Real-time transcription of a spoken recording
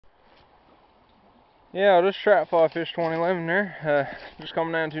Yeah, this trap fly fish 2011 there. Just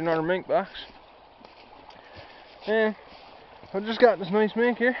coming down to another mink box. And I just got this nice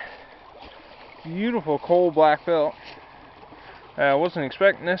mink here. Beautiful coal black felt. I wasn't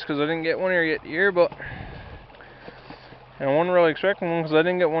expecting this because I didn't get one here yet year, but and I wasn't really expecting one because I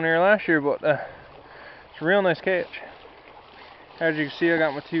didn't get one here last year, but it's a real nice catch. As you can see, I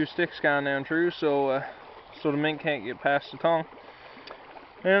got my 2 sticks going down through, so the mink can't get past the tongue.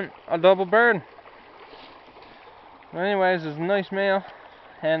 And a double bird. Anyways, it's a nice male,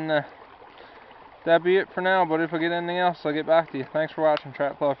 and that'd be it for now, but if I get anything else, I'll get back to you. Thanks for watching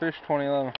Trap Fly Fish 2011.